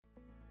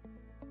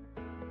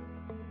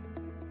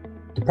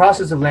The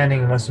process of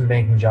landing investment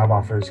banking job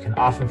offers can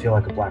often feel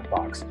like a black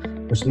box,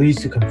 which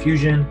leads to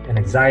confusion and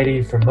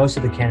anxiety for most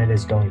of the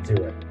candidates going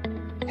through it.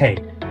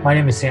 Hey, my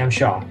name is Sam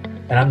Shaw,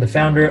 and I'm the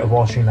founder of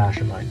Wall Street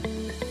Mastermind.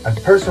 I've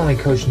personally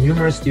coached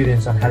numerous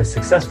students on how to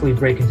successfully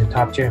break into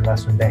top-tier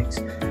investment banks,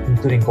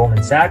 including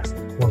Goldman Sachs,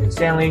 Morgan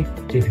Stanley,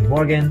 JP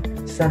Morgan,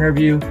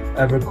 Centerview,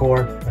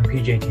 Evercore, and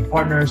PJT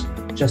Partners,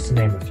 just to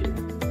name a few.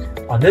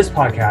 On this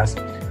podcast,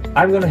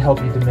 I'm going to help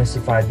you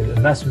demystify the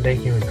investment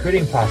banking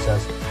recruiting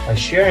process by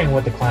sharing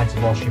what the clients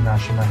of Wall Street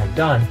Mastermind have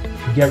done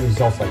to get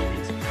results like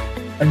these.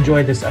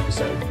 Enjoy this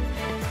episode.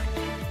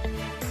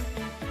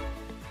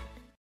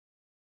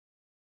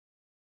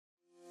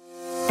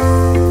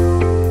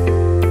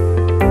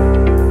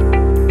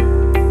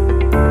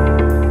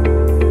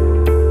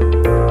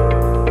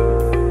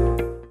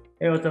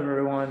 Hey, what's up,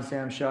 everyone?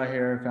 Sam Shaw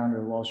here, founder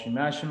of Wall Street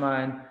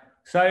Mastermind.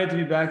 Excited to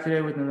be back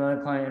today with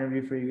another client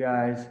interview for you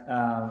guys,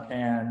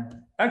 and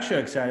extra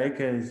excited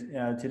because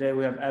today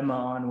we have Emma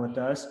on with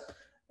us,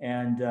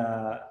 and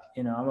I'm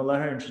gonna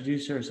let her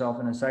introduce herself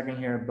in a second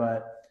here.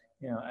 But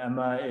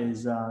Emma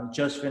is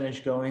just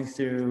finished going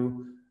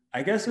through,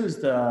 I guess it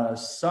was the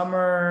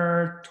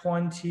summer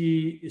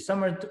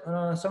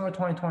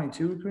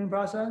 2022 recruiting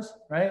process,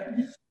 right?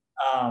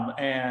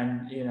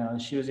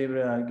 And she was able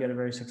to get a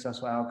very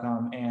successful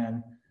outcome,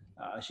 and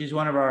she's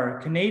one of our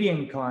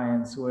Canadian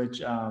clients,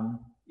 which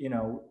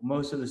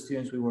most of the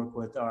students we work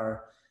with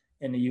are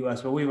in the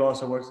US, but we've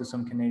also worked with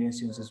some Canadian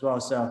students as well.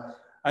 So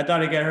I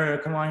thought I'd get her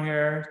to come on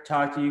here,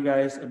 talk to you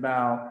guys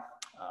about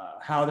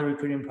how the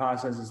recruiting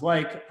process is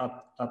like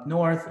up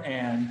north,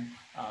 and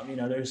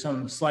there's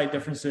some slight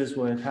differences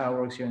with how it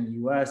works here in the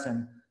US,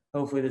 and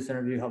hopefully this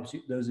interview helps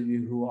those of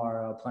you who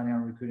are planning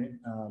on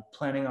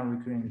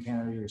recruiting in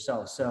Canada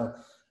yourself. So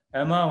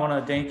Emma, I want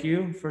to thank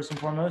you first and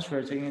foremost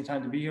for taking the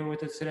time to be here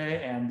with us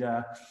today. And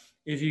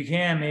if you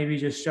can, maybe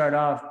just start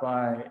off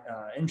by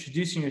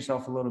introducing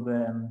yourself a little bit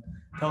and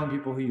telling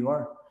people who you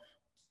are.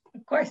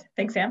 Of course.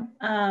 Thanks, Sam.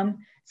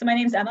 So my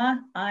name's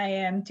Emma. I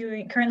am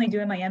currently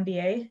doing my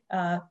MBA,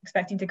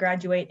 expecting to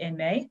graduate in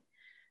May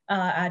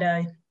at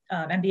a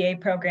MBA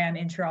program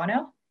in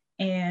Toronto.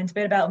 And a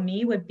bit about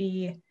me would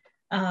be,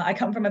 I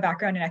come from a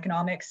background in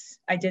economics.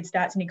 I did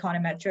stats and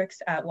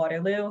econometrics at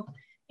Waterloo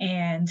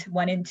and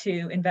went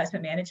into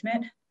investment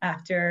management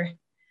after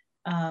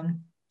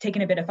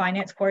taking a bit of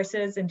finance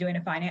courses and doing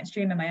a finance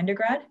stream in my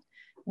undergrad.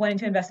 Went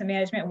into investment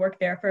management, worked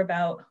there for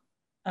about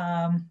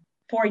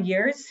 4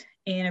 years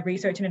in a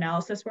research and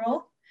analysis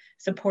role,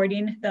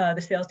 supporting the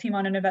sales team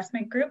on an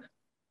investment group.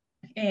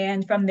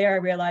 And from there, I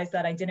realized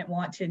that I didn't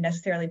want to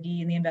necessarily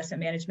be in the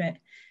investment management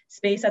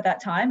space at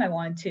that time. I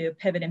wanted to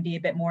pivot and be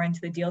a bit more into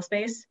the deal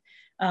space.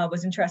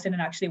 Was interested in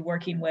actually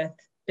working with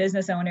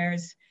business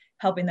owners,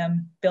 helping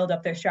them build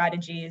up their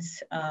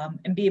strategies,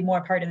 and be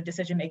more part of the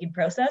decision-making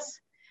process.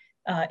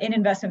 In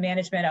investment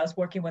management, I was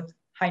working with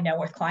high net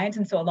worth clients.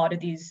 And so a lot of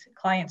these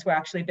clients were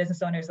actually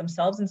business owners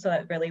themselves. And so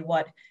that's really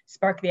what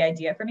sparked the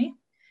idea for me.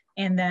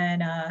 And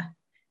then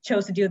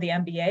chose to do the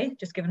MBA,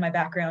 just given my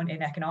background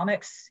in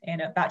economics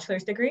and a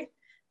bachelor's degree.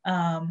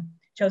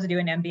 Chose to do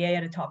an MBA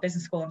at a top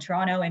business school in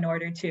Toronto in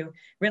order to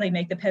really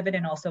make the pivot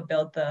and also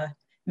build the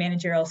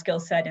managerial skill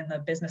set and the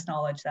business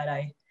knowledge that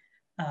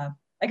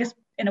I guess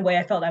in a way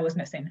I felt I was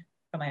missing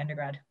from my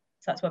undergrad.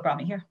 So that's what brought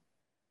me here.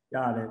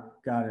 Got it.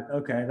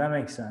 Okay, that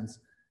makes sense.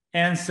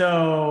 And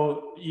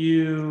so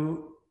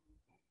you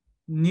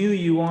knew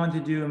you wanted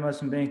to do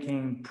investment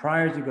banking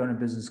prior to going to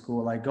business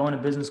school. Like going to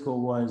business school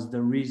was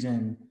the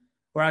reason,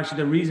 or actually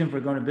the reason for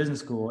going to business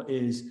school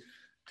is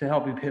to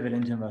help you pivot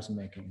into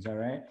investment banking. Is that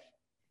right?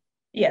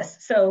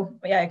 Yes. So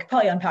yeah, I could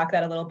probably unpack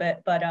that a little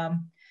bit, but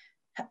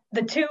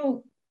the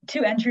two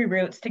entry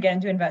routes to get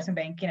into investment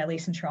banking, at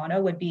least in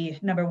Toronto, would be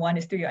number one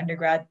is through your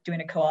undergrad, doing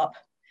a co-op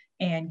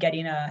and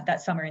getting that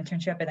summer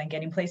internship and then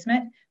getting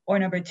placement. Or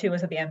number two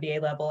is at the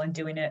MBA level and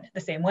doing it the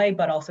same way,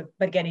 but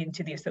getting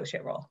into the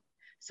associate role.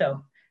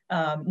 So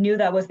knew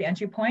that was the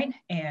entry point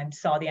and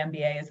saw the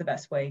MBA as the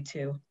best way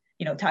to,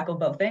 tackle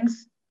both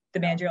things, the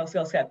managerial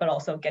skill set, but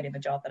also getting the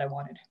job that I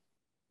wanted.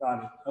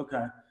 Got it.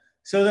 Okay.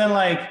 So then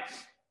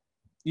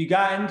you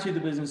got into the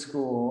business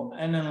school,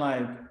 and then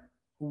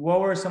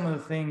what were some of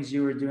the things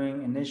you were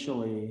doing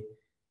initially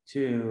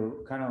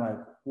to kind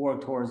of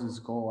work towards this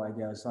goal, I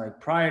guess?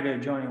 Prior to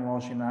joining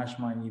Wall Street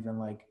Mastermind, even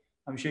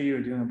I'm sure you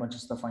were doing a bunch of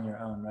stuff on your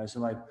own, right? So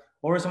what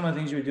were some of the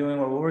things you were doing,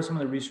 or what were some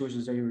of the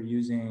resources that you were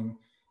using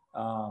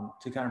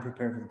to kind of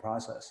prepare for the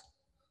process?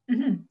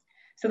 Mm-hmm.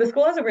 So the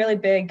school has a really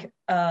big,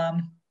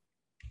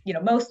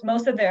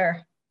 most of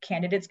their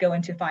candidates go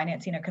into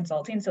financing or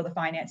consulting. So the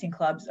financing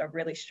clubs are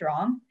really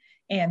strong,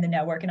 and the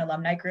network and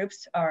alumni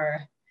groups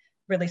are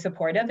really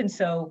supportive. And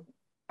so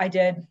I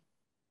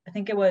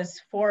think it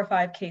was 4 or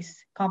 5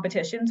 case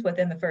competitions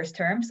within the first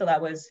term. So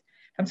that was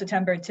from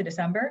September to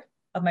December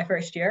of my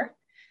first year.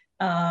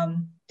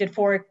 Did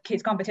 4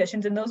 case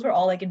competitions, and those were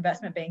all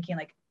investment banking,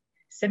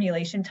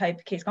 simulation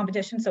type case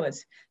competitions. So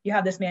you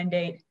have this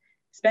mandate,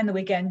 spend the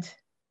weekend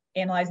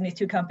analyzing these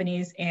 2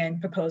 companies and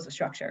propose a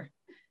structure.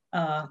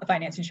 a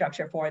financing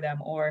structure for them,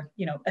 or,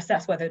 you know,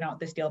 assess whether or not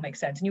this deal makes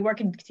sense. And you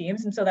work in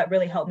teams. And so that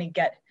really helped me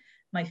get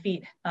my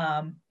feet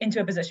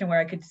into a position where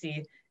I could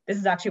see this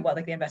is actually what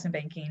like the investment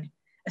banking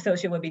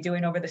associate would be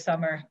doing over the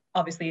summer,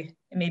 obviously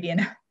maybe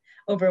in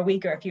over a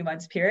week or a few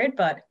months period,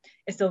 but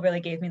it still really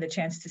gave me the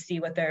chance to see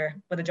what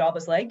the job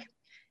was like.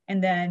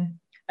 And then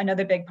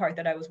another big part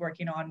that I was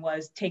working on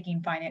was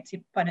taking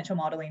financial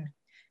modeling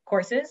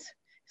courses.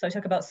 So I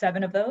took about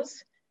 7 of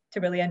those to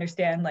really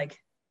understand like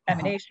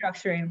M&A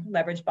structuring,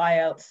 leverage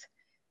buyouts.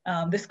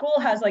 The school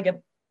has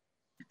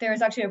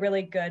there's actually a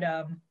really good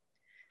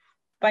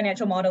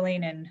financial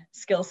modeling and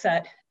skill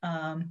set.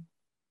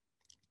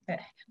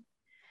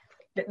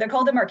 They're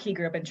called the Marquee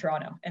Group in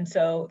Toronto. And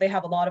so they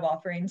have a lot of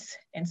offerings.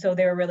 And so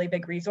they're a really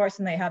big resource,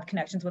 and they have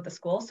connections with the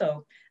school.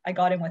 So I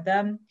got in with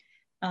them,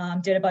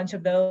 did a bunch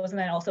of those. And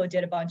then also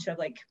did a bunch of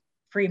like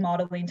free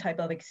modeling type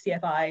of like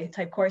CFI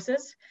type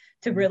courses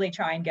to really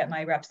try and get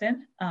my reps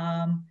in.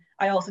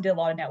 I also did a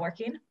lot of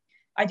networking.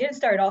 I didn't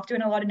start off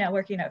doing a lot of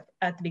networking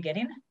at the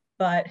beginning,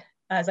 but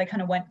as I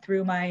kind of went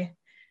through my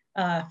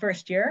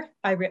first year,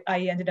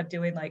 I ended up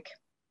doing like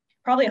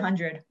probably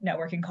 100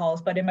 networking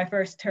calls. But in my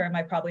first term,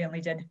 I probably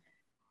only did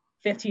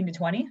 15 to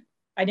 20.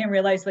 I didn't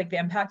realize like the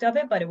impact of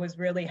it, but it was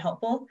really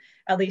helpful.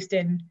 At least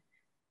in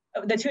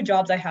the 2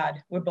 jobs I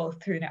had were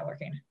both through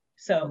networking.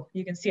 So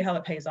you can see how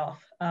it pays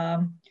off.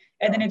 And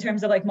then in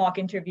terms of like mock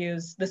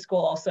interviews, the school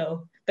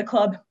also, the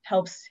club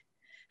helps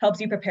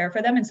you prepare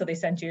for them. And so they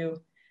send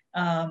you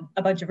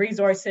a bunch of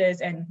resources,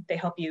 and they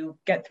help you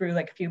get through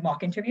like a few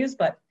mock interviews,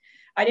 but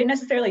I didn't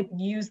necessarily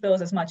use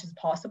those as much as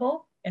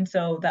possible. And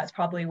so that's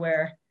probably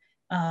where,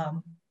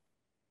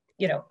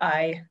 you know,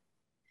 I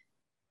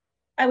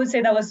would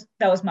say that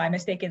was my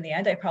mistake in the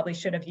end. I probably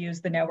should have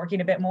used the networking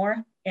a bit more,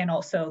 and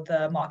also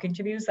the mock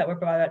interviews that were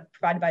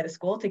provided by the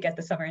school to get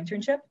the summer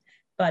internship.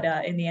 But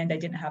in the end, I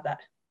didn't have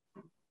that.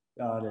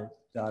 Got it.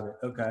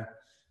 Okay.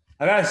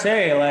 I gotta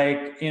say,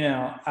 like, you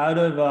know, out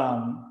of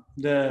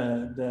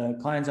the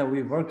clients that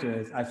we've worked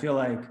with, I feel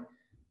like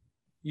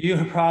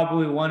you're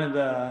probably one of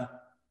the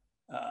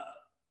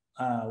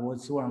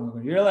what's the word I'm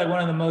looking for? You're like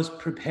one of the most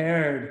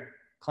prepared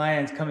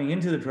clients coming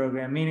into the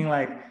program, meaning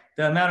like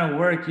the amount of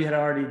work you had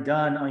already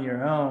done on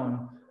your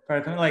own,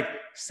 like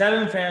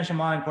 7 financial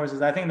modeling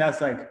courses. I think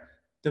that's like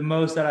the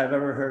most that I've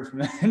ever heard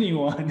from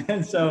anyone.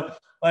 And so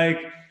like,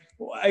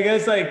 I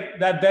guess like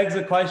that begs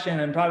the question,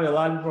 and probably a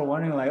lot of people are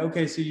wondering like,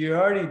 okay, so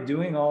you're already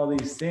doing all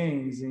these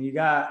things, and you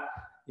got,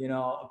 you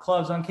know,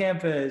 clubs on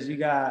campus, you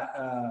got,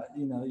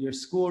 you know, your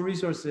school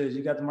resources,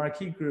 you got the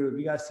Marquee Group,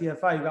 you got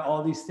CFI, you got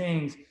all these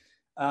things.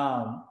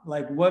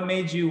 Like what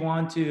made you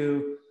want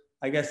to,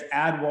 I guess,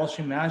 add Wall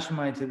Street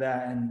Mastermind to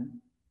that, and,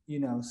 you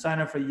know, sign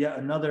up for yet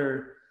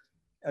another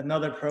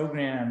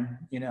program,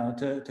 you know,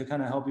 to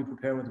kind of help you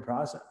prepare with the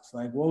process?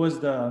 Like what was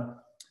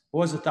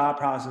the thought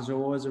process, or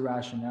what was the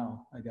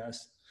rationale, I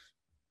guess?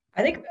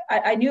 I think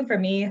I knew for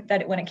me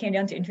that when it came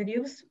down to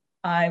interviews,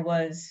 I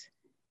was,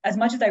 as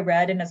much as I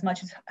read and as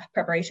much as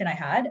preparation I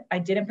had, I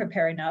didn't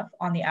prepare enough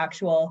on the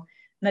actual,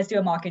 let's do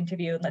a mock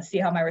interview and let's see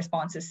how my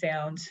responses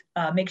sound,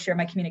 make sure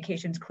my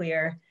communication's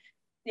clear.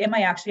 Am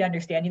I actually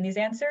understanding these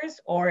answers,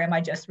 or am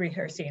I just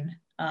rehearsing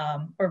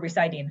or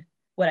reciting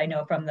what I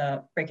know from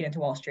the Breaking Into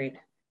Wall Street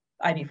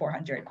IB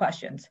 400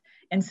 questions?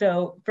 And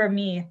so for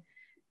me,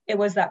 it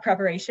was that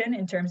preparation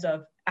in terms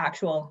of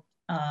actual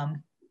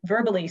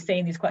verbally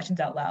saying these questions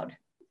out loud.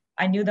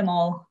 I knew them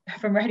all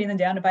from writing them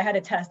down. If I had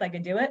a test, I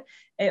could do it.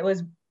 It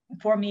was,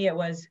 for me, it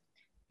was,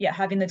 yeah,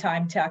 having the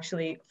time to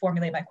actually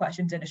formulate my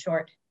questions in a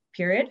short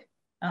period,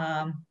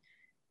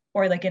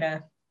 or like in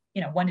a,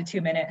 you know, 1 to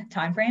 2 minute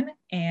time frame.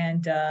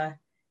 And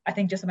I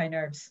think just my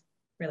nerves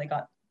really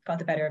got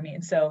the better of me.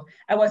 And so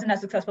I wasn't as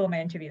successful in my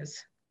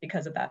interviews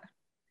because of that.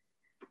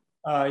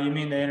 You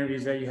mean the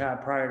interviews that you had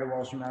prior to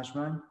Wall Street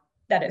Mastermind?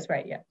 That is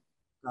right, yeah.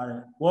 Got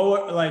it.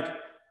 Well, like,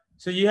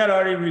 so you had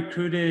already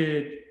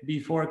recruited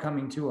before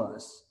coming to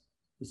us,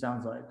 it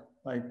sounds like.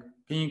 Like,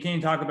 can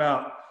you talk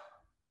about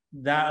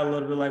that a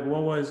little bit? Like,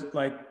 what was,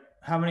 like,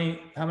 how many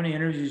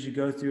interviews you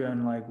go through,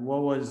 and like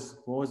what was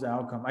the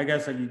outcome? I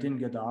guess like you didn't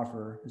get the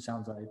offer, it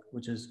sounds like,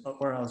 which is,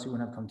 or else you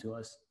wouldn't have come to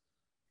us.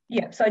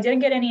 Yeah, so I didn't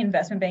get any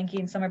investment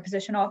banking summer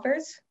position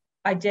offers.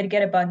 I did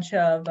get a bunch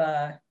of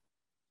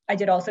I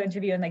did also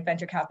interview in like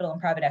venture capital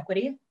and private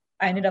equity.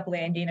 I ended up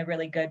landing a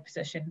really good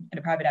position in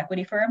a private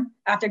equity firm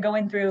after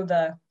going through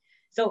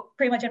so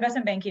pretty much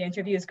investment banking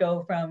interviews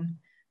go from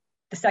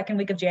the 2nd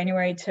week of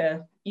January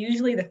to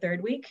usually the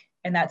 3rd week.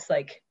 And that's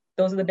like,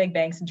 those are the big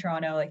banks in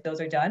Toronto, like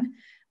those are done.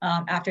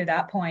 After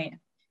that point,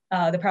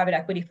 the private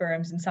equity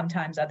firms and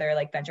sometimes other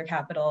like venture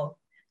capital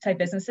type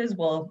businesses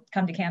will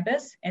come to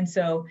campus. And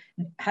so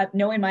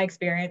knowing my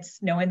experience,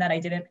 knowing that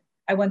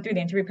I went through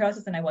the interview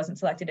process and I wasn't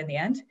selected in the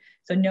end.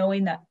 So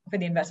knowing that for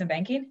the investment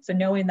banking, so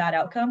knowing that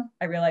outcome,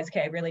 I realized,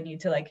 okay, I really need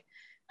to like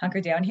hunker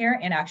down here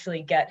and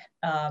actually get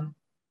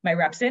my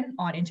reps in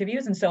on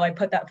interviews. And so I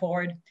put that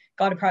forward,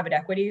 got a private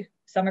equity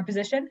summer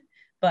position,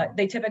 but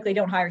they typically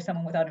don't hire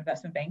someone without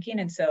investment banking.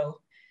 And so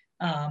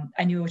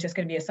I knew it was just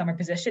going to be a summer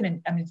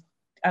position. And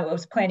I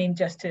was planning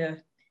just to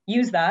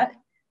use that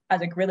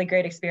as a really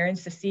great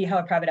experience to see how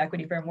a private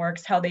equity firm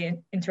works, how they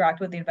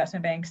interact with the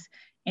investment banks,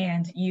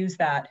 and use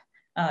that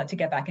to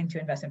get back into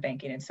investment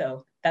banking. And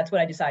so that's what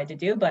I decided to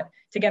do. But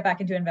to get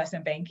back into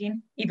investment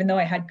banking, even though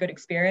I had good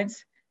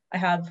experience, I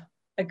have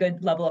a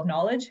good level of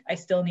knowledge, I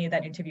still need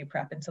that interview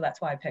prep. And so that's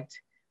why I picked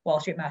Wall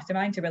Street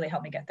Mastermind to really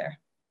help me get there.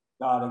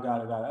 Got it,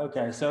 got it, got it.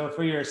 Okay, so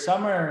for your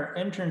summer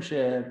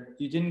internship,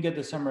 you didn't get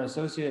the summer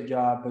associate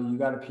job, but you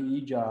got a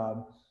PE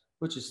job,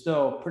 which is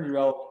still pretty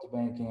relevant to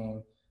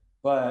banking.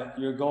 But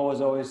your goal was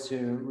always to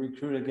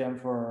recruit again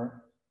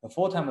for a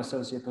full-time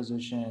associate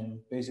position,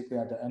 basically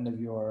at the end of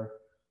your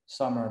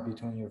summer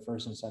between your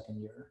first and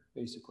second year,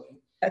 basically.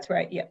 That's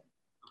right. Yeah.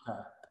 Okay.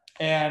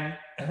 And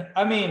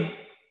I mean,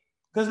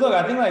 because look,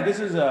 I think like this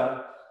is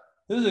a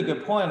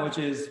good point, which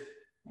is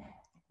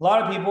a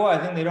lot of people, I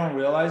think they don't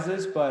realize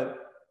this, but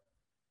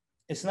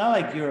it's not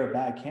like you're a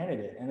bad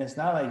candidate, and it's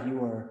not like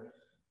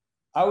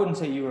I wouldn't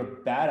say you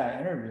were bad at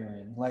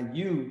interviewing. Like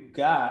you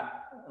got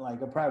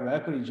like a private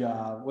equity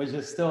job, which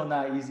is still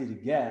not easy to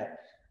get.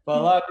 But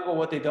a lot of people,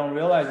 what they don't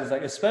realize is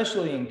like,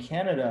 especially in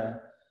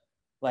Canada,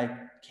 like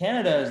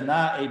Canada is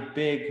not a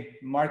big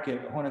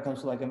market when it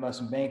comes to like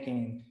investment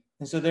banking.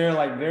 And so there are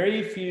like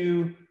very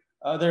few,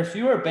 there are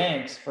fewer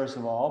banks, first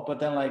of all, but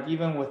then like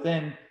even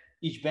within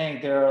each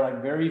bank, there are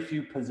like very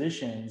few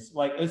positions.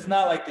 Like it's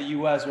not like the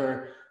US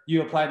where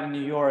you apply to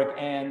New York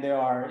and there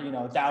are, you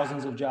know,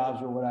 thousands of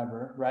jobs or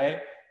whatever, right?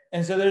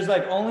 And so there's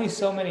like only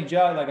so many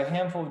jobs, like a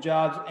handful of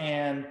jobs,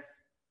 and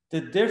the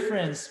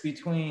difference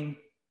between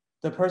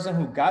the person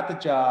who got the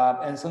job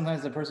and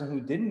sometimes the person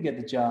who didn't get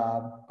the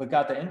job but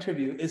got the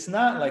interview, it's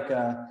not like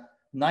a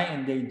night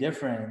and day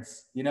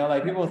difference. You know,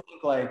 like people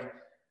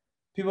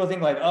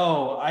think like,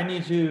 oh, I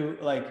need to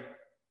like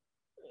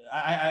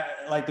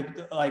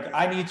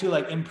I need to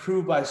like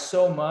improve by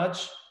so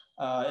much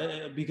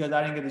because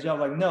I didn't get the job.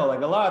 Like, no,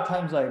 like a lot of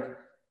times, like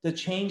the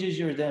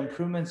the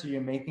improvements that you're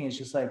making is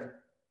just like,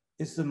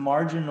 it's the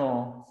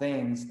marginal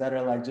things that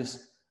are like just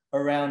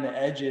around the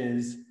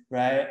edges,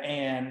 right?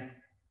 And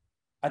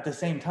at the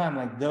same time,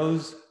 like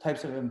those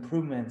types of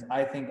improvements,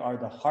 I think are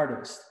the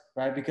hardest,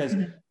 right? Because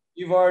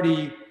you've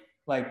already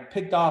like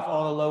picked off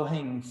all the low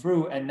hanging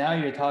fruit, and now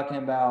you're talking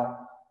about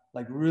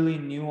like really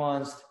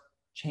nuanced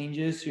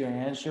changes to your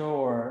answer,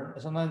 or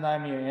sometimes not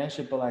even your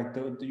answer, but like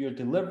your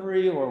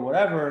delivery or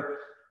whatever.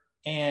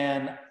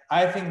 And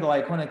I think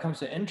like when it comes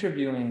to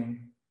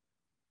interviewing,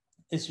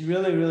 it's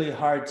really, really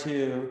hard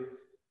to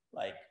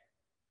like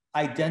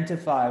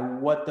identify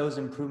what those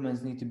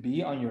improvements need to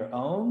be on your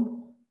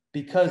own,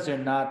 because they're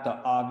not the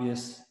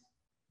obvious,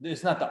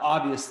 it's not the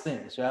obvious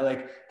things, right?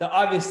 Like the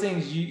obvious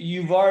things,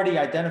 you've already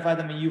identified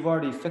them and you've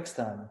already fixed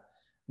them.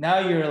 Now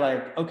you're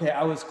like, okay,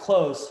 I was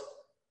close,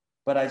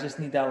 but I just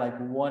need that like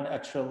one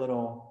extra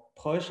little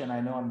push, and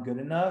I know I'm good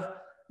enough.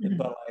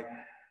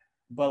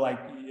 But like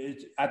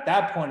at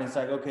that point, it's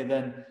like, okay,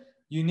 then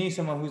you need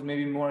someone who's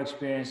maybe more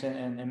experienced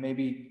and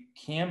maybe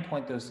can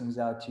point those things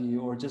out to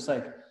you, or just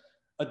like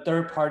a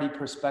third party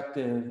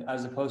perspective,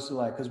 as opposed to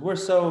like, because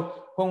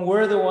when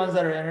we're the ones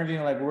that are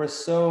interviewing, like we're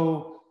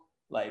so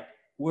like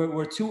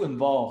we're too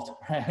involved,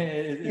 right?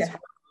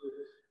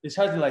 It's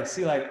hard to like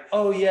see like,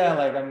 oh yeah,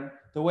 like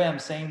the way I'm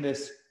saying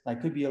this like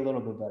could be a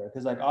little bit better,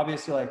 because like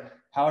obviously like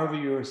however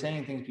you were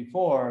saying things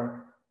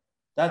before,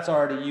 that's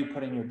already you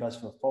putting your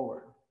best foot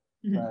forward.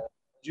 Right?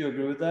 Do you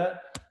agree with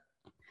that?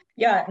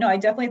 Yeah, no, I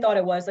definitely thought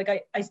it was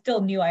like I still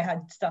knew I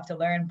had stuff to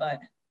learn, but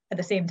at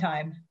the same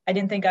time, I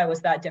didn't think I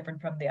was that different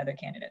from the other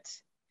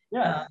candidates.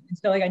 Yeah.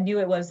 So like I knew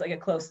it was like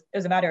it was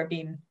a matter of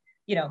being,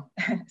 you know,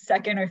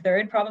 second or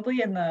third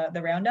probably in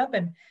the roundup,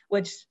 and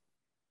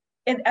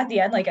at the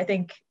end, like I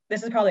think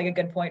this is probably a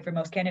good point for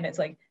most candidates.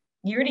 Like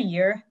year to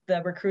year,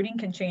 the recruiting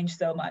can change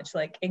so much.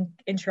 Like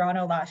in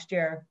Toronto last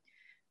year,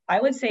 I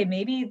would say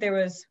maybe there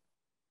was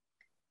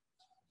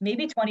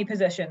maybe 20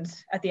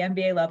 positions at the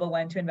MBA level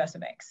went to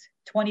investment banks.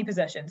 20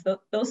 positions.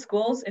 Those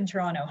schools in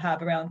Toronto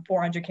have around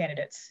 400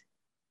 candidates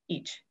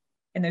each,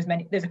 and there's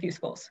a few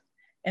schools.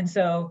 And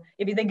so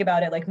if you think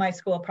about it, like my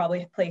school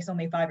probably placed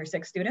only 5 or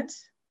 6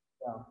 students.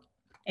 Yeah.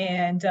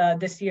 And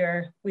this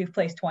year we've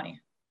placed 20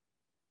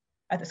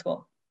 at the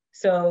school.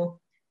 So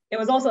it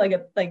was also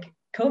like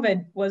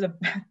COVID was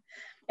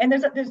and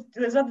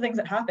there's other things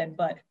that happen,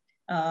 but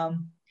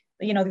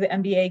you know, the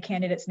MBA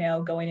candidates now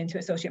going into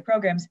associate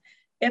programs,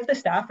 if the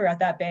staffer at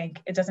that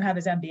bank, it doesn't have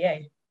his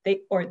MBA,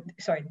 they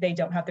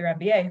don't have their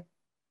MBA,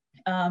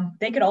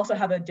 they could also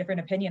have a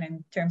different opinion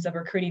in terms of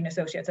recruiting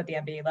associates at the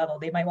MBA level.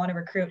 They might want to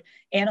recruit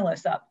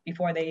analysts up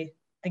before they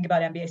think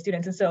about MBA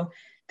students. And so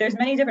there's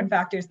many different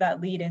factors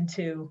that lead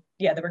into,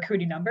 the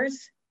recruiting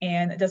numbers,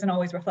 and it doesn't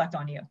always reflect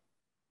on you.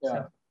 Yeah.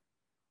 So.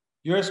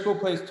 Your school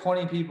placed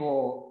 20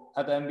 people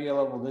at the MBA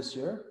level this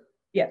year?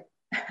 Yeah.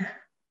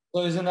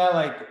 So isn't that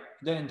like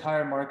the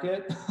entire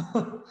market?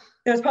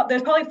 there's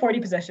probably 40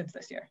 positions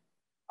this year.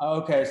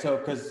 Okay, so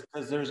because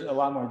there's a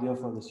lot more deal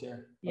flow this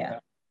year. Yeah.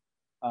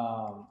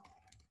 Okay.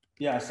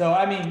 Yeah, so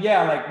I mean,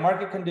 yeah, like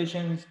market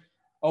conditions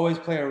always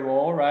play a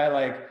role, right?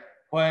 Like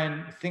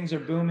when things are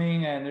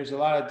booming and there's a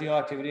lot of deal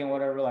activity and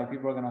whatever, like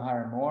people are going to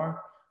hire more.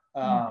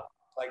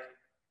 Like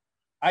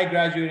I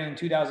graduated in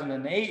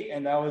 2008,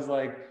 and that was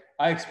like,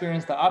 I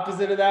experienced the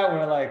opposite of that,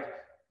 where like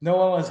no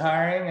one was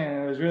hiring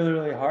and it was really,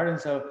 really hard. And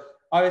so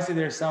obviously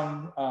there's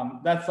some,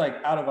 that's like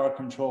out of our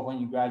control when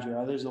you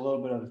graduate. There's a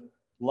little bit of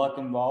luck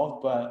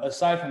involved. But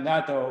aside from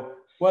that though,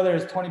 whether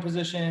it's 20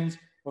 positions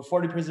or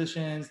 40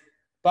 positions,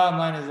 bottom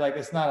line is like,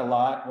 it's not a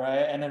lot,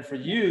 right? And then for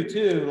you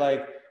too,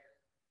 like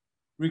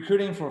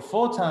recruiting for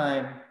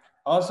full-time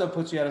also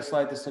puts you at a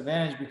slight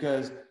disadvantage,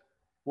 because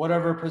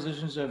whatever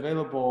positions are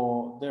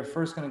available, they're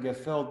first going to get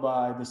filled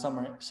by the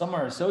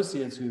summer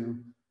associates who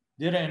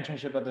did an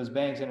internship at those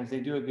banks. And if they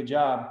do a good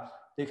job,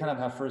 they kind of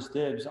have first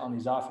dibs on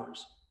these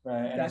offers,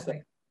 right? Exactly. And it's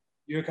like,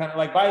 you're kind of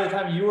like, by the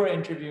time you were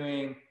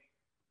interviewing,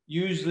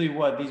 usually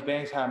what these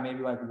banks have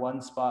maybe like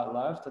one spot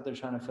left that they're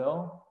trying to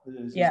fill.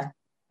 Yeah.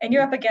 And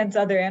you're up against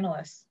other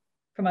analysts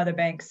from other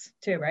banks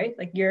too, right?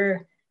 Like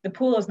the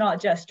pool is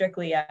not just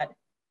strictly at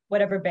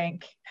whatever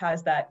bank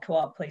has that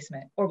co-op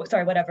placement, or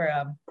sorry, whatever,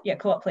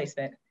 co-op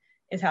placement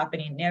is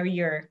happening. Now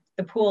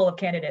the pool of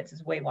candidates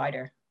is way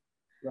wider.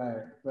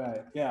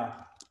 Right. Yeah,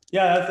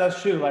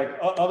 that's true. Like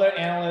other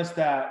analysts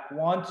that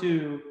want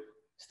to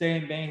stay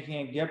in banking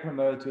and get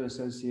promoted to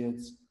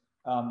associates,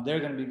 they're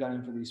going to be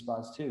gunning for these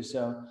spots too.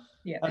 So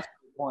yeah, that's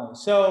a good point.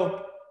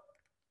 So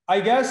I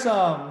guess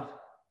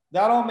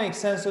that all makes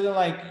sense. So then,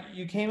 like,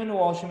 you came into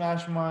Wall Street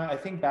Mastermind, I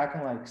think back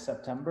in like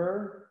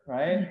September,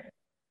 right?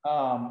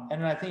 Mm-hmm.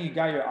 And then I think you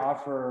got your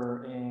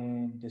offer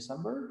in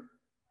December?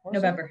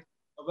 November.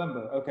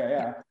 Okay,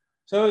 yeah.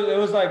 So it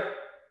was like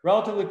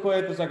relatively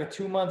quick. It was like a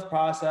 2-month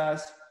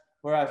process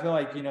where I feel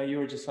like, you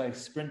were just like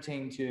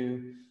sprinting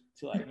to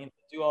like,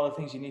 do all the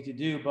things you need to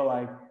do. But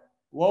like,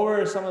 what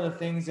were some of the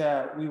things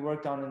that we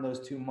worked on in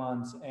those 2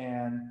 months?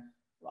 And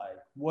like,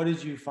 what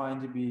did you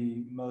find to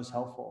be most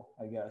helpful,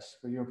 I guess,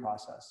 for your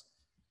process?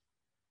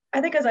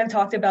 I think, as I've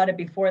talked about it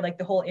before, like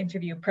the whole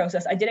interview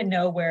process, I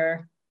knew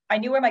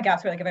where my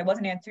gaps were. Like if I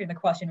wasn't answering the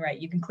question right,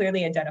 you can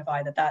clearly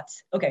identify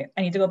that's okay.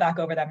 I need to go back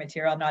over that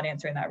material. I'm not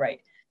answering that right.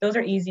 Those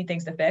are easy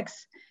things to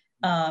fix.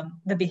 The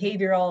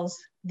behaviorals,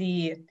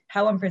 the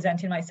how I'm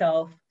presenting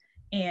myself,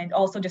 and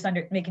also just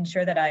making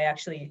sure that I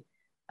actually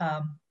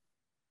have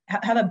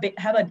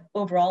an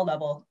overall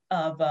level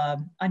of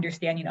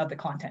understanding of the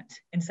content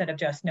instead of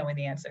just knowing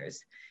the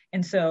answers.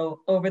 And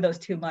so over those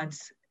 2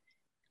 months,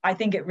 I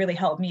think it really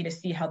helped me to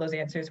see how those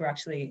answers were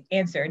actually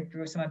answered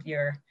through some of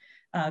your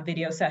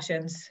video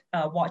sessions,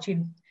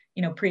 watching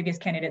previous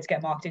candidates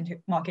get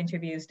mock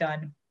interviews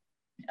done,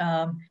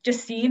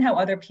 just seeing how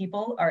other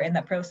people are in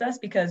that process,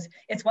 because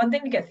it's one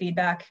thing to get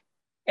feedback,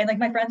 and like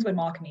my friends would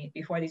mock me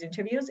before these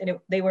interviews, and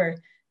they would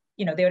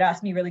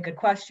ask me really good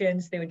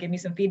questions, they would give me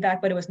some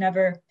feedback, but it was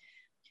never,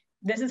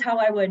 this is how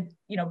I would,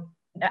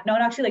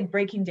 not actually like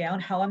breaking down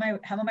how am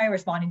I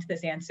responding to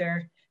this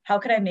answer, how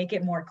could I make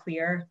it more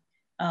clear,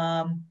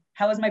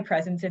 how is my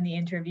presence in the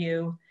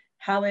interview,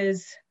 how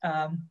is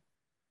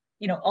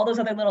all those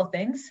other little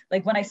things.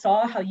 Like when I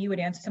saw how you would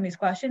answer some of these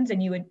questions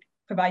and you would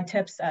provide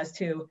tips as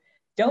to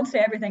don't say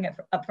everything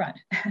up front,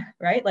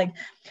 right? Like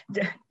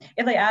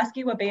if they ask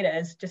you what beta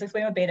is, just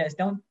explain what beta is.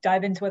 Don't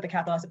dive into what the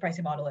capital asset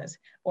pricing model is.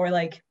 Or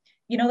like,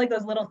 like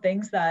those little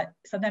things that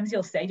sometimes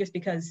you'll say just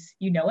because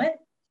you know it.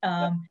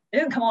 It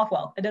doesn't come off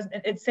well.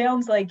 It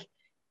sounds like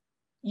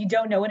you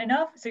don't know it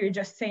enough. So you're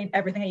just saying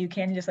everything that you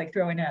can and just like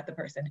throwing it at the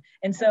person.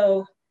 And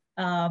so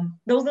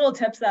those little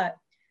tips that,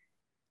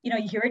 you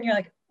hear it and you're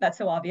like, that's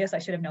so obvious. I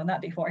should have known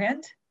that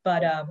beforehand.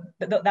 But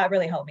that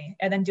really helped me.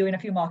 And then doing a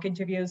few mock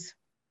interviews.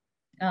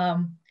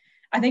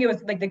 I think it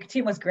was like the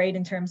team was great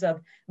in terms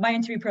of my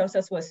interview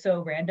process was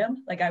so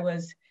random. Like I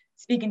was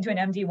speaking to an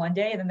MD one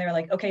day and then they're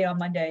like, okay, on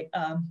Monday, do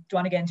you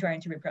want to get into our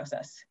interview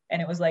process?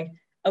 And it was like,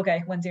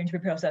 okay, when's the interview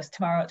process?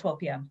 Tomorrow at 12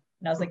 p.m.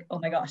 And I was like, oh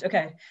my gosh,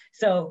 okay.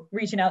 So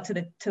reaching out to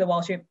the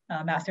Wall Street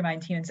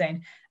Mastermind team and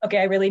saying, okay,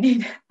 I really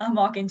need a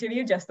mock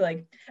interview. Just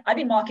like, I'd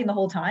been mocking the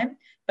whole time,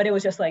 but it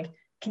was just like,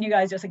 can you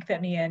guys just like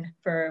fit me in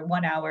for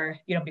 1 hour,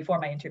 before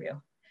my interview?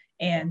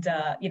 And,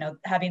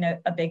 having a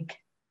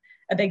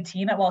big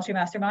team at Wall Street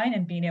Mastermind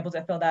and being able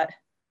to fill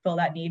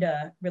that need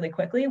really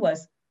quickly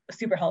was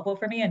super helpful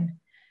for me. And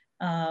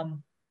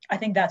I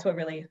think that's what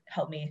really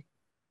helped me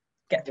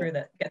get through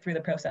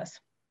the process.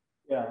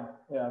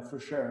 Yeah, for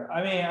sure.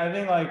 I mean, I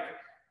think like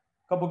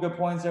a couple good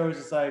points there was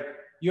just like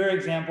your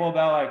example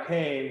about like,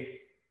 hey,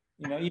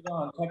 even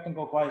on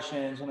technical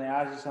questions, when they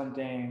ask you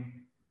something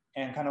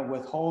and kind of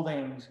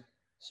withholding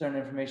certain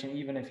information,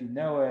 even if you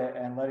know it,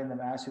 and letting them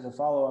ask you the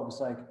follow-up, it's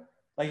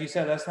like you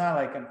said, that's not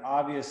like an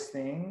obvious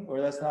thing,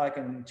 or that's not like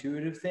an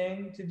intuitive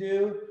thing to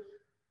do.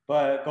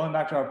 But going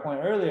back to our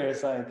point earlier,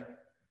 it's like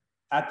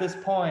at this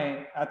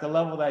point, at the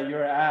level that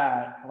you're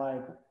at,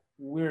 like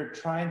we're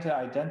trying to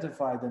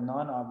identify the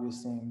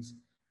non-obvious things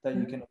that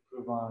you can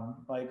improve on.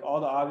 Like all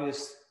the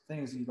obvious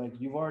things,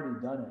 you've already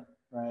done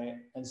it, right?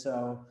 And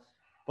so,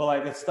 but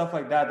like it's stuff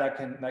like that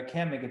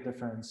can make a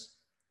difference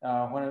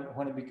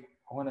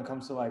when it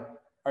comes to like,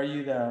 are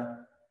you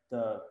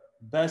the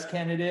best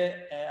candidate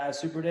at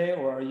Super Day,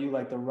 or are you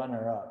like the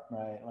runner up,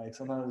 right? Like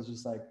sometimes it's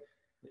just like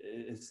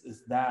it's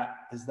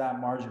that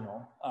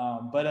marginal.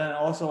 But then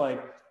also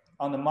like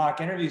on the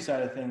mock interview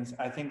side of things,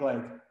 I think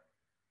like,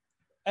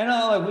 and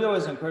like we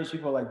always encourage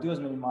people like do as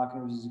many mock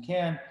interviews as you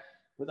can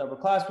with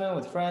upperclassmen,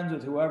 with friends,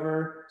 with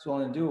whoever is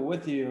willing to do it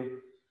with you.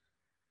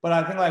 But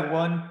I think like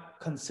one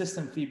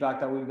consistent feedback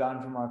that we've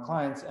gotten from our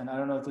clients, and I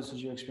don't know if this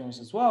was your experience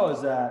as well,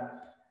 is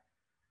that,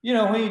 you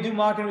know, when you do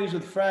mock interviews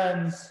with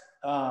friends,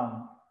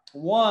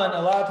 one,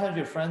 a lot of times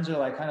your friends are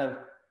like kind of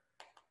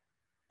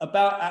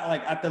about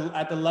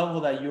at the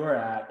level that you're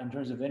at in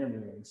terms of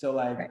interviewing. So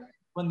like Right.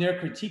 when they're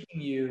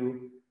critiquing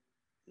you,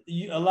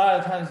 a lot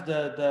of times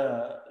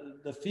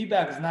the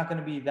feedback is not going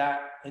to be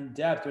that in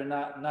depth or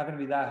not going to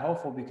be that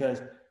helpful,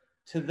 because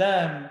to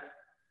them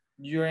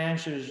your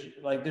answers,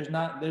 like there's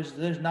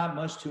not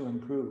much to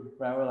improve,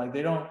 right? Or like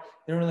they don't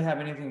really have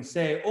anything to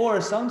say.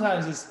 Or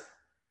sometimes it's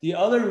the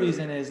other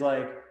reason is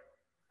like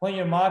when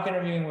you're mock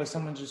interviewing with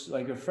someone just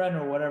like your friend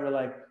or whatever,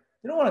 like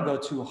they don't want to go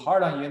too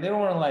hard on you and they don't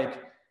want to like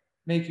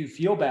make you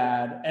feel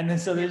bad, and then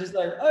so they're just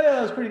like, oh yeah,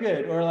 that was pretty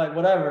good, or like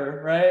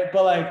whatever, right?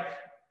 But like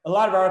a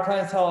lot of our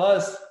clients tell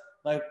us,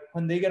 like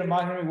when they get a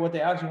mock interview, what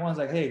they actually want is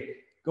like, hey,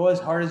 go as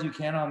hard as you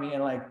can on me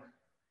and like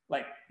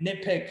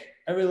nitpick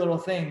every little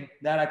thing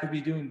that I could be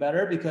doing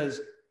better,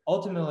 because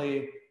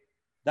ultimately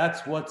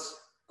that's what's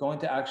going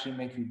to actually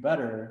make you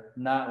better,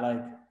 not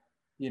like,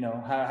 you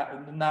know,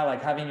 not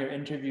like having your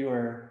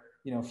interviewer,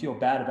 you know, feel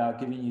bad about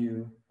giving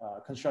you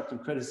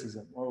constructive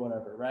criticism or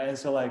whatever, right? And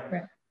so like,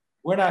 Right.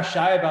 we're not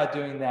shy about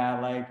doing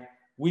that. Like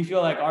we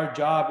feel like our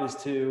job is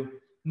to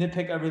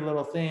nitpick every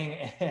little thing,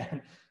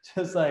 and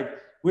just like,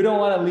 we don't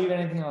want to leave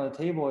anything on the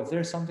table. If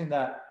there's something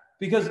that,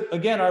 because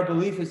again, our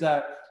belief is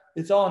that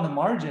it's all in the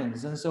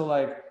margins. And so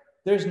like,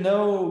 there's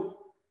no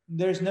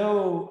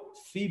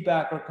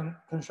feedback or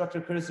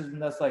constructive criticism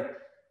that's like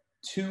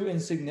too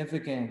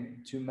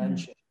insignificant to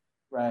mention.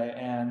 Right.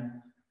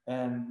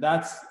 And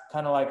that's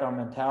kind of like our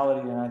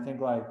mentality. And I think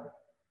like,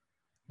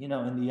 you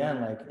know, in the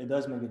end, like it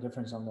does make a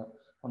difference on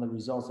the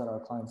results that our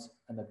clients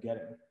end up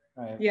getting.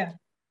 Right. Yeah.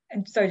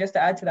 And so just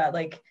to add to that,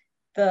 like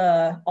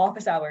the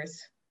office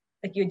hours,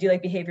 like you would do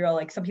like behavioral,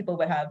 like some people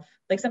would have,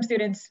 like some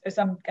students or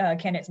some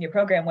candidates in your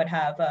program would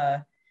have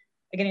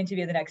like an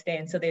interview the next day.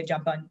 And so they'd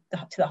jump on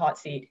to the hot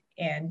seat.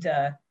 And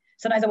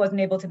sometimes I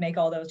wasn't able to make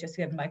all those just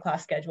given my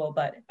class schedule,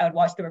 but I would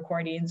watch the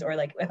recordings, or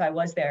like if I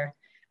was there,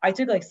 I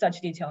took like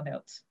such detailed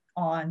notes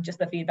on just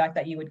the feedback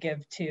that you would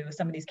give to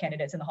some of these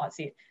candidates in the hot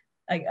seat.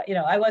 Like, you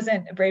know, I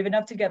wasn't brave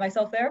enough to get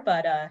myself there,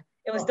 but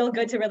it was still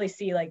good to really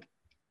see like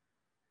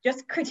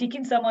just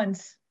critiquing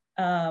someone's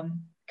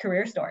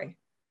career story.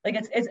 Like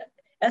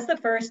that's the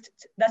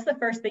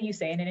first thing you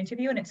say in an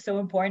interview, and it's so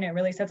important. It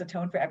really sets a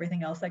tone for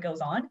everything else that goes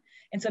on.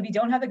 And so if you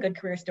don't have a good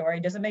career story,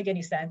 it doesn't make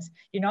any sense.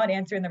 You're not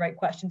answering the right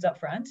questions up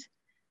front.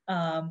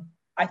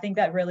 I think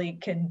that really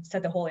can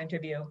set the whole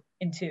interview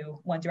into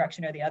one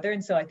direction or the other.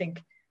 And so I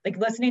think like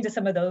listening to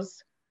some of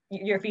those,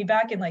 your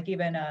feedback, and like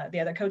even the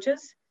other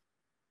coaches,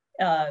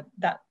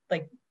 that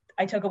like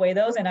I took away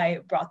those and I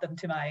brought them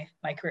to my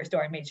career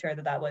story and made sure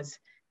that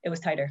it was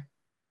tighter.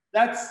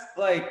 That's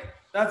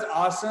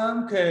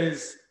awesome,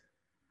 because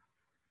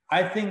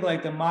I think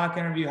like the mock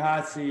interview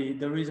hot seat,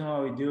 the reason why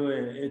we do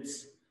it,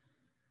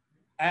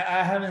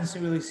 I haven't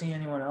really seen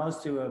anyone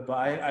else do it, but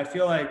I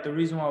feel like the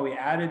reason why we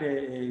added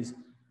it is,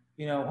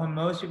 you know, when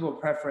most people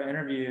prep for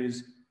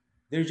interviews,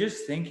 they're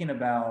just thinking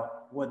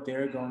about what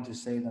they're going to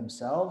say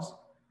themselves.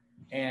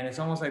 And it's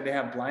almost like they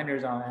have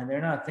blinders on and they're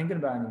not thinking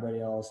about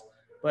anybody else.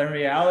 But in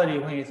reality,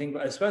 when you think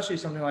about, especially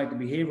something like the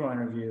behavioral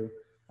interview,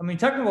 I mean,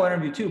 technical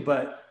interview too,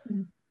 but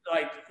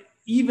like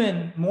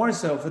even more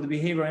so for the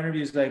behavioral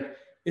interviews, like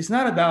it's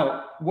not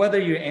about whether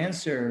your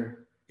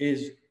answer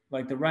is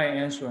like the right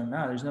answer or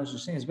not. There's no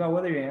such thing. It's about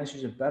whether your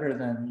answers are better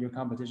than your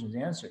competition's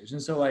answers.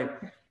 And so like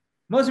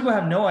most people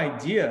have no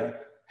idea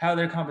how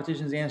their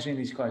competition's answering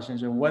these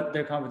questions or what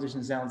their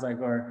competition sounds like,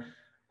 or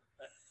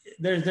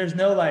there's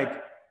no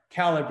like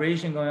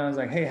calibration going on. It's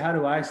like, hey, how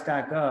do I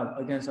stack up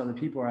against other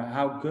people, or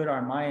how good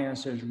are my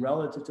answers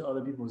relative to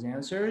other people's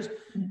answers?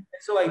 And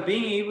so like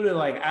being able to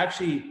like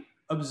actually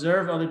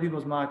observe other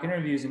people's mock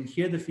interviews and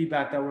hear the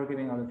feedback that we're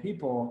giving other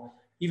people,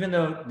 even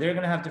though they're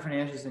going to have different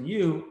answers than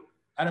you,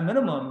 at a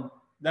minimum,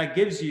 that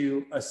gives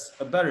you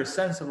a better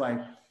sense of like,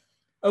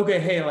 okay,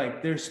 hey,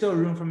 like there's still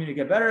room for me to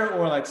get better.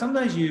 Or like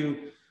sometimes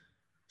you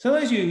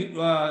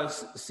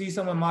see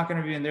someone mock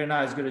interview and they're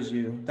not as good as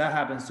you. That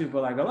happens too.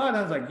 But like a lot of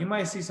times, like you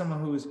might see someone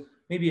who's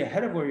maybe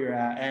ahead of where you're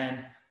at.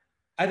 And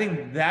I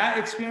think that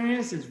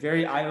experience is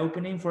very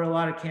eye-opening for a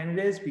lot of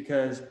candidates,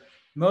 because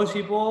most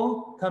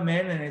people come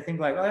in and they think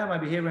like, oh yeah, my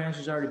behavior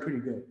answer is already pretty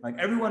good. Like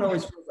everyone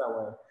always feels that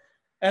way.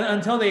 And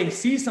until they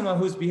see someone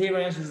whose behavior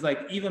answer is like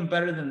even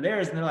better than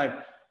theirs, and they're like,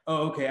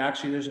 oh, okay,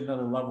 actually there's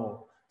another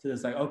level to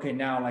this. Like, okay,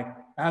 now like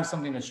I have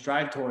something to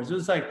strive towards. So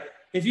it's like,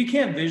 if you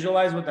can't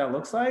visualize what that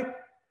looks like,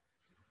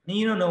 then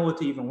you don't know what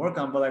to even work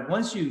on. But like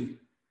once you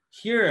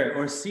hear it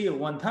or see it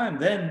one time,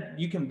 then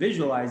you can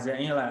visualize it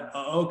and you're like,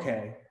 oh,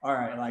 okay, all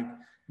right, like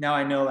now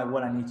I know like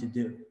what I need to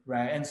do,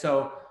 right? And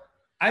so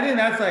I think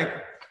that's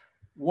like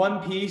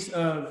one piece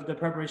of the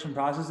preparation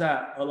process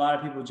that a lot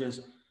of people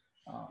just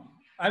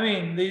I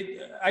mean,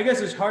 I guess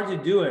it's hard to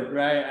do it,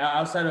 right?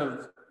 Outside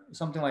of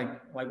something like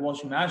Wall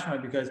Street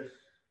Mastermind, because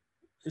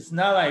it's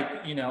not like,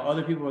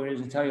 other people are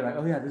going to tell you like,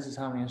 oh yeah, this is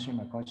how I'm answering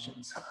my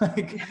questions.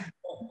 Like,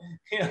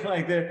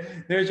 like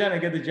they're trying to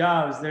get the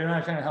jobs. They're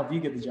not trying to help you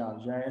get the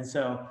jobs, right? And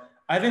so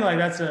I think like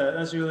that's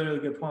a really, really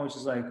good point, which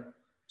is like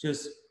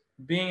just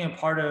being a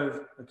part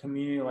of a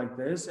community like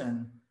this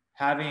and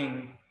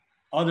having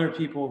other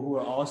people who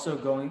are also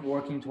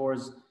working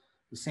towards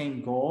the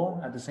same goal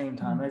at the same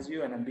time as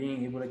you, and then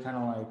being able to kind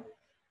of like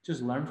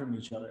just learn from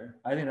each other.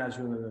 I think that's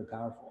really, really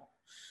powerful.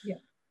 Yeah.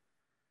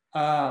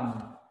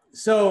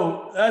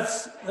 So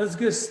that's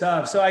good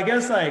stuff. So I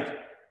guess like,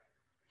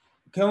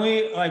 can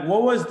we like,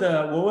 what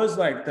was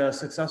like the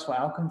successful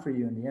outcome for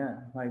you in the end?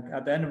 Like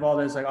at the end of all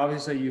this, like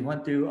obviously you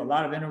went through a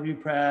lot of interview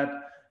prep,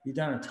 you've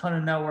done a ton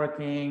of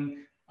networking,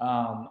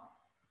 and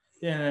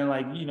then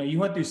like, you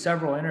went through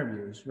several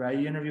interviews, right?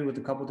 You interviewed with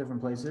a couple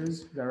different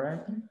places. Is that right?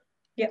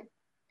 Yep.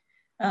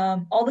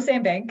 All the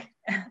same bank.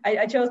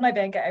 I chose my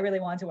bank I really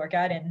wanted to work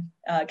at, and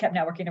kept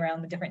networking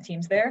around the different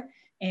teams there,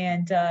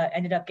 and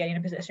ended up getting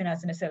a position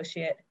as an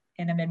associate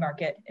in a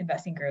mid-market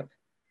investing group.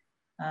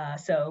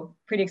 So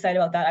pretty excited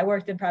about that. I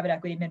worked in private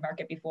equity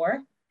mid-market before,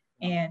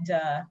 and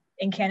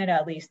in Canada,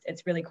 at least,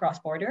 it's really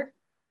cross-border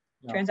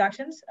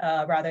transactions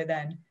rather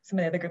than some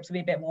of the other groups would be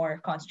a bit more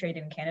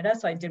concentrated in Canada.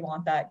 So I did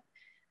want that,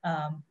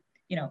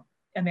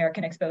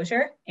 American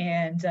exposure,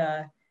 and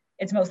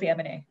it's mostly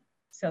M&A.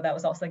 So that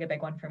was also like a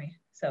big one for me.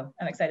 So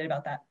I'm excited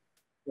about that.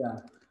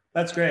 Yeah,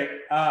 that's great.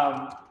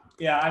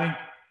 Yeah, I mean,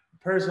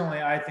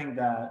 personally, I think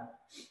that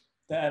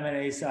the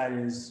M&A side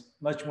is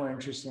much more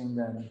interesting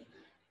than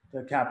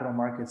the capital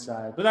market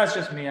side. But that's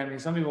just me. I mean,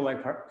 some people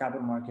like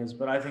capital markets,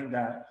 but I think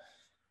that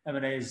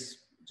M&A is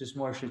just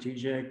more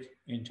strategic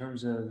in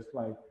terms of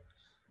like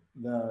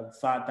the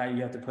thought that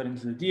you have to put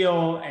into the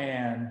deal,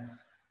 and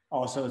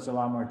also it's a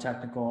lot more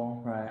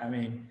technical, right? I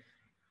mean,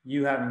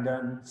 you having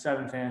done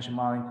 7 financial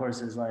modeling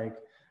courses, like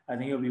I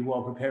think you'll be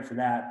well prepared for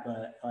that.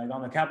 But like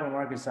on the capital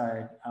market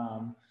side,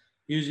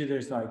 usually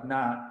there's like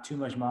not too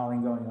much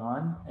modeling going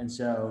on, and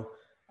so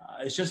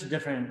it's just a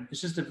different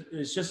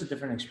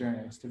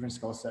experience, different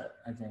skill set,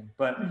 I think.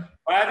 But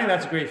I think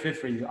that's a great fit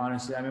for you,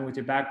 honestly. I mean, with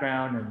your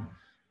background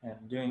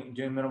and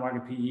doing middle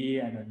market PE,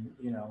 and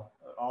then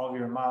all of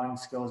your modeling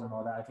skills and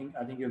all that,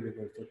 I think you'll be a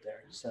great fit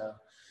there. So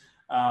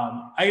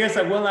I guess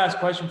like one last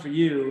question for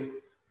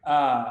you.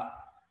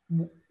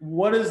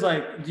 What is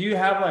like, do you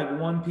have like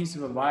one piece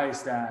of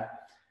advice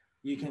that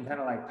you can kind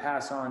of like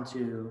pass on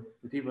to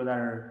the people that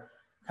are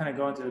kind of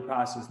going through the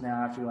process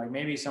now, after like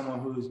maybe someone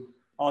who's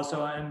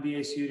also an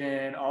MBA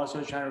student,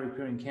 also trying to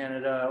recruit in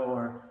Canada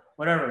or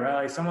whatever,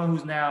 right? Like someone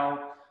who's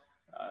now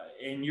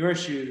in your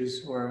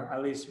shoes, or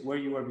at least where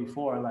you were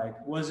before, like,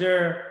 was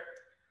there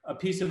a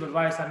piece of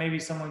advice that maybe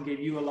someone gave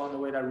you along the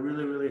way that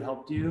really, really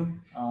helped you,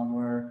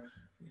 or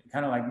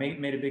kind of like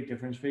made a big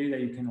difference for you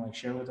that you can like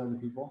share with other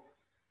people?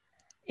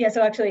 Yeah,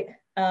 so actually,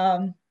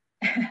 I'm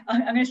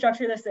going to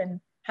structure this in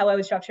how I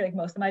would structure like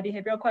most of my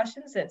behavioral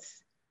questions.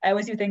 I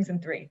always do things in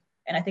 3.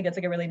 And I think that's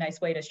like a really nice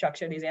way to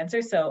structure these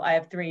answers. So I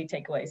have 3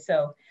 takeaways.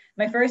 So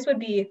my first would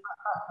be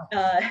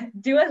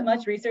do as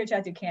much research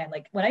as you can.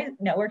 Like when I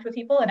networked with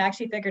people and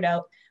actually figured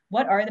out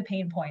what are the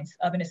pain points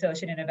of an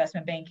associate in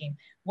investment banking,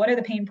 what are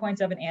the pain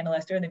points of an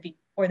analyst or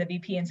the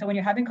VP. And so when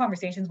you're having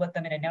conversations with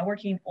them in a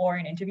networking or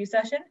an interview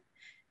session,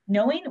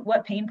 knowing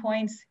what pain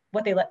points,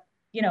 what they let,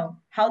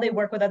 how they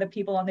work with other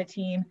people on the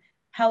team,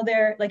 how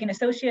they're like, an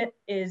associate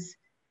is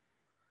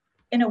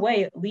in a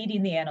way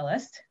leading the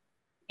analyst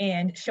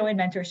and showing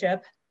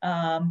mentorship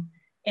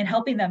and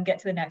helping them get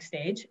to the next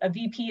stage. A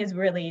VP is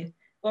really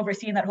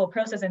overseeing that whole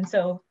process. And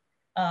so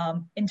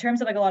in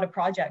terms of like a lot of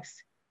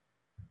projects,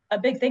 a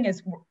big thing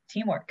is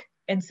teamwork.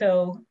 And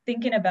so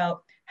thinking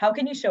about how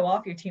can you show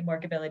off your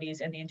teamwork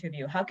abilities in the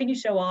interview? How can you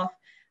show off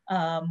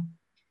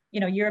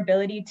your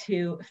ability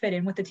to fit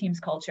in with the team's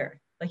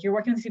culture? Like you're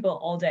working with people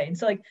all day. And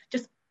so like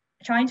just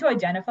trying to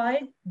identify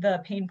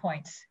the pain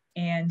points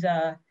and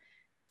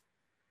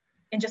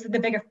just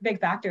the big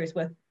factors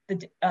with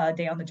the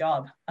day on the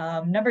job.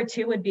 Number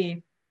 2 would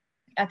be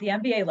at the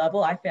MBA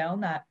level, I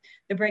found that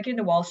the breaking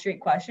into Wall Street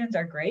questions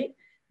are great.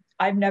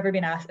 I've never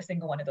been asked a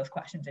single one of those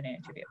questions in an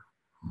interview.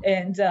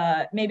 And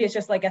maybe it's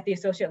just like at the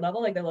associate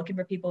level, like they're looking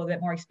for people a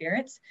bit more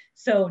experience.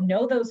 So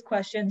know those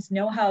questions,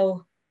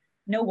 know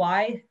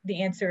why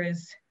the answer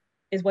is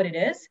what it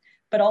is,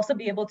 but also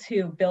be able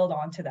to build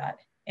onto that.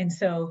 And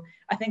so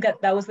I think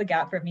that was the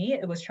gap for me.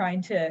 It was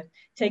trying to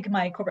take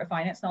my corporate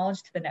finance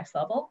knowledge to the next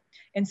level.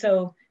 And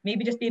so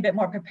maybe just be a bit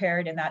more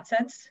prepared in that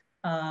sense,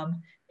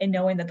 and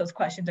knowing that those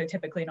questions are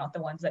typically not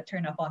the ones that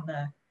turn up on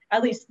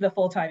at least the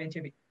full-time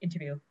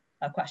interview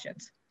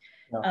questions.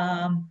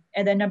 Yeah.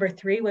 And then number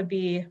 3 would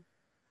be,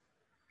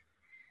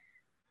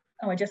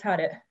 I just had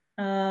it.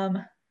 Oh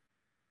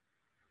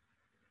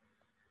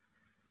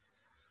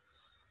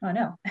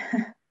no,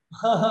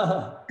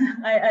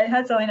 I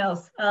had something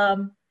else.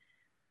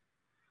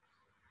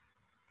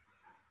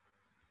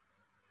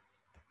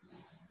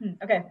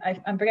 Okay,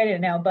 I'm forgetting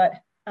it now,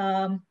 but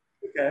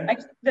Okay.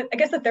 I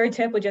guess the third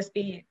tip would just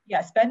be,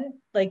 spend,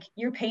 like,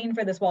 you're paying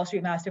for this Wall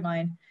Street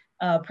Mastermind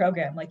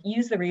program. Like,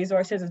 use the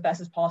resources as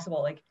best as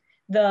possible. Like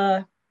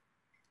the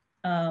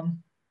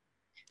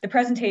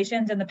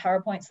presentations and the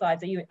PowerPoint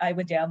slides that I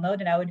would download,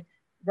 and I would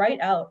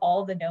write out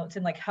all the notes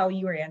and like how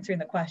you were answering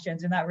the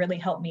questions. And that really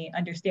helped me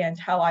understand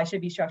how I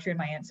should be structuring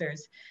my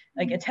answers.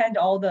 Like, attend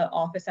all the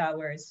office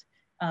hours,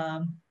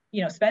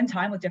 spend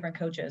time with different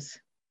coaches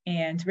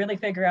and really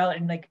figure out.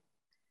 And like,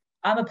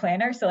 I'm a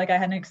planner. So like, I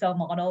had an Excel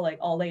model, like,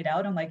 all laid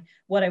out on like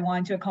what I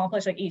wanted to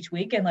accomplish like each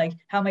week, and like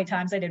how many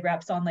times I did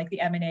reps on like the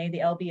M&A, the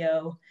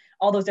LBO,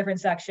 all those different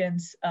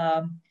sections.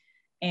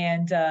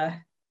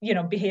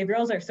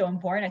 Behaviorals are so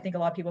important. I think a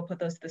lot of people put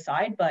those to the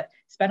side, but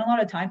spend a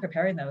lot of time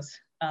preparing those.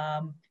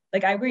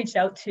 Like, I reached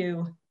out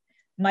to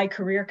my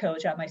career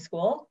coach at my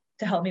school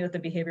to help me with the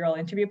behavioral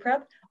interview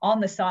prep on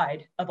the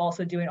side of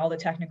also doing all the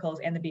technicals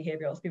and the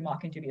behaviorals through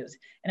mock interviews.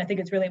 And I think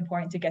it's really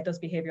important to get those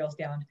behaviorals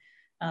down.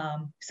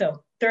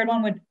 So third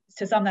one would,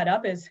 to sum that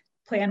up, is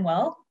plan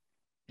well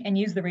and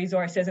use the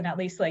resources, and at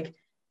least like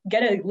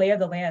get a lay of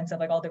the lands of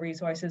like all the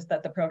resources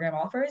that the program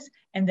offers,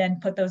 and then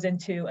put those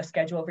into a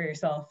schedule for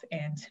yourself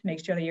and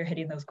make sure that you're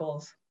hitting those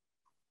goals.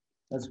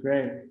 That's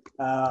great.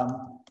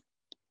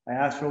 I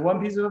asked for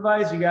one piece of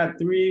advice, you got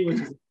three,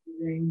 which is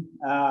amazing.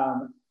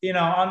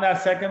 On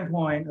that second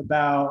point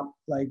about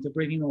like the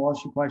breaking the Wall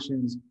Street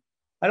questions,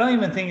 I don't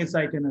even think it's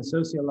like an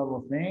associate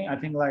level thing. I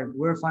think like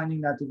we're finding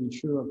that to be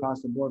true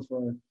across the board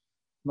for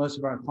most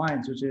of our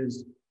clients, which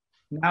is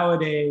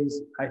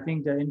nowadays, I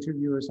think the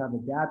interviewers have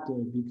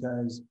adapted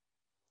because,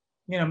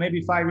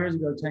 maybe 5 years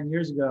ago, 10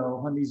 years ago,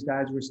 when these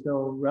guys were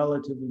still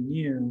relatively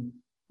new,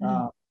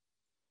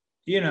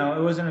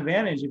 it was an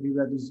advantage if you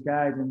read these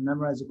guides and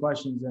memorized the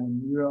questions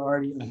and you were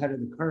already ahead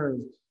of the curve.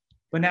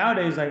 But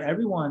nowadays, like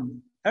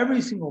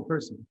every single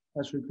person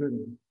that's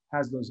recruiting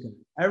has those guides.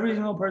 Every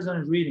single person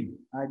is reading.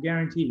 I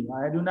guarantee you.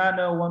 I do not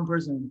know one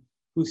person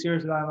who's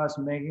serious about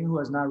investment banking who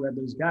has not read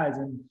those guides.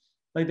 And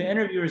like the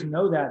interviewers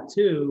know that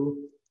too.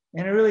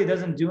 And it really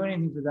doesn't do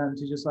anything for them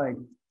to just like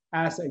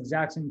ask the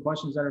exact same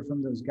questions that are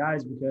from those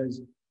guys,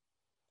 because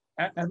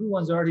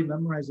everyone's already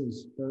memorized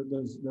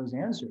those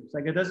answers.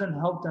 Like, it doesn't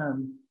help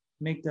them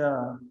it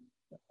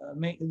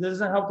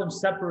doesn't help them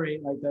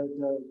separate like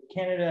the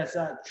candidates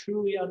that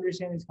truly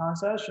understand these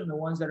concepts from the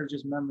ones that are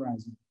just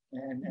memorizing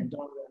and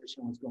don't really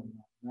understand what's going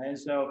on, right? And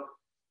so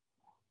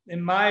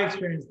in my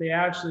experience, they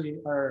actually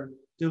are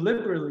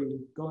deliberately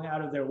going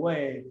out of their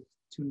way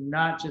to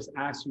not just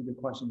ask you the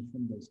questions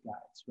from those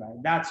guides, right?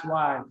 That's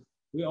why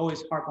we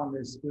always harp on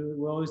this.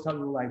 We always tell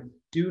people like,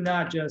 do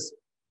not just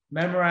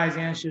memorize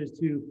answers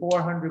to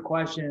 400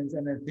 questions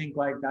and then think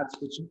like that's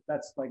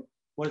like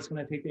what it's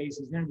going to take to ace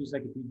these interviews.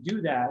 Like, if you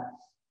do that,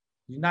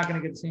 you're not going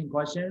to get the same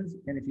questions.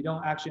 And if you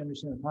don't actually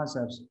understand the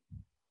concepts,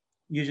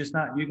 you're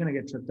going to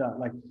get tripped up.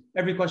 Like,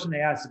 every question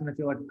they ask is going to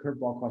feel like a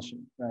curveball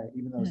question, right?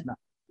 Even though it's not.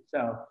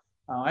 So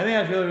I think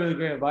that's really, really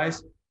great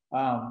advice.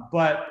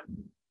 But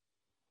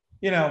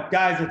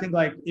guys, I think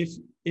like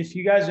if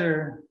you guys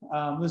are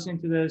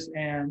listening to this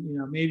and,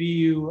 maybe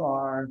you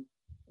are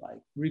like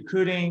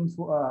recruiting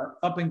for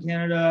up in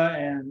Canada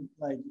and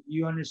like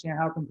you understand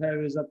how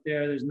competitive it is up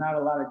there, there's not a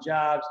lot of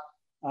jobs.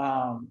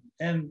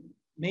 And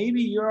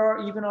maybe you're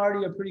even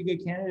already a pretty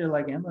good candidate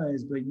like Emma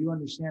is, but you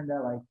understand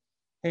that like,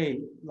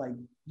 hey, like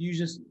you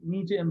just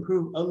need to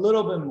improve a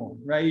little bit more,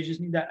 right? You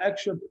just need that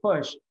extra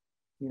push,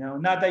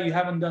 not that you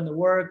haven't done the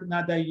work,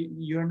 not that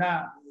you're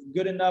not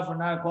good enough or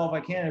not a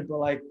qualified candidate, but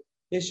like,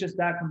 it's just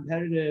that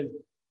competitive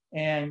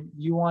and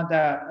you want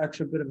that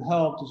extra bit of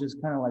help to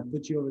just kind of like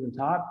put you over the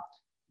top.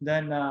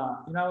 Then,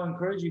 I would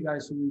encourage you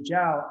guys to reach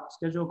out,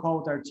 schedule a call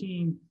with our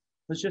team.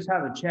 Let's just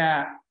have a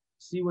chat.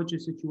 See what your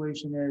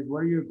situation is. What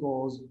are your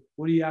goals?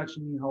 What do you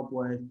actually need help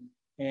with?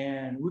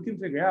 And we can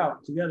figure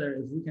out together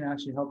if we can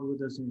actually help you with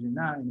those things or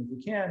not. And if we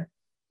can,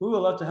 we would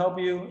love to help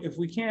you. If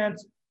we can't,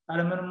 at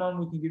a minimum,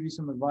 we can give you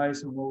some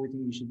advice on what we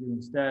think you should do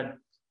instead.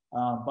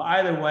 But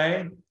either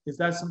way, if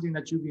that's something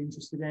that you'd be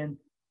interested in,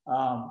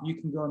 you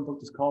can go and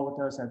book this call with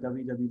us at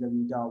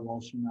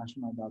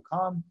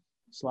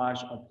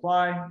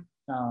www.wallstreetmastermind.com/apply.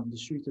 The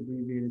street's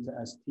abbreviated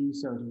to ST,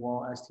 so it's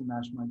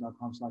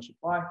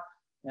wallstmastermind.com/apply.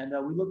 And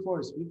we look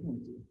forward to speaking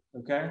with you,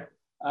 okay?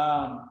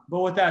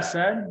 But with that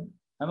said,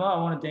 Emma,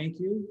 I want to thank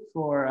you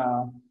for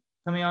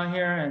coming on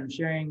here and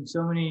sharing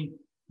so many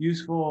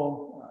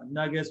useful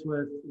nuggets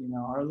with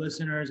our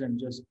listeners and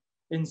just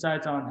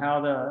insights on how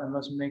the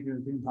investment banking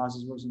recruiting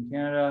process works in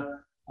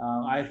Canada.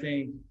 I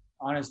think,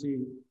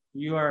 honestly,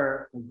 you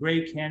are a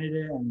great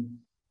candidate, and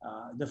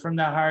the firm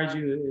that hired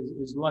you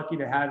is lucky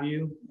to have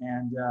you.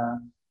 And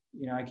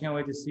I can't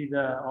wait to see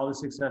all the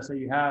success that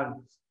you have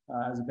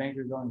as a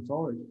banker going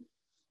forward.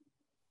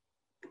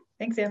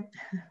 Thanks, Sam.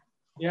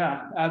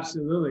 Yeah,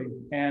 absolutely.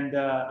 And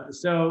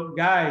so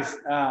guys,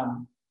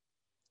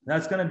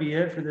 that's going to be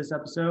it for this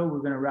episode. We're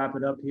going to wrap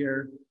it up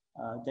here.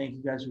 Thank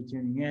you guys for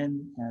tuning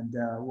in, and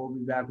we'll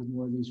be back with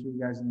more of these for you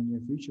guys in the near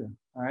future.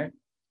 All right.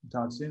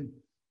 We'll talk soon.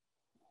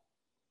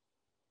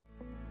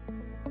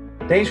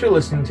 Thanks for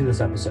listening to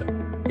this episode.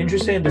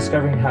 Interested in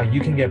discovering how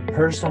you can get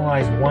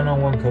personalized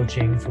one-on-one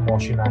coaching from Wall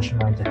Street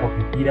Mastermind to help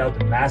you beat out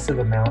the massive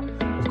amount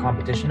of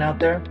competition out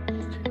there?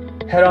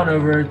 Head on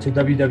over to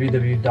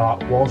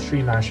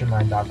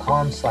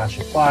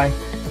www.wallstreetmastermind.com/apply,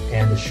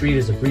 and the street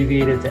is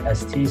abbreviated to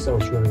ST, so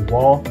it's really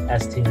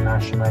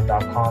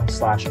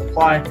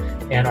wallstmastermind.com/apply,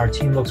 and our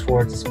team looks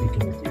forward to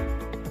speaking with you.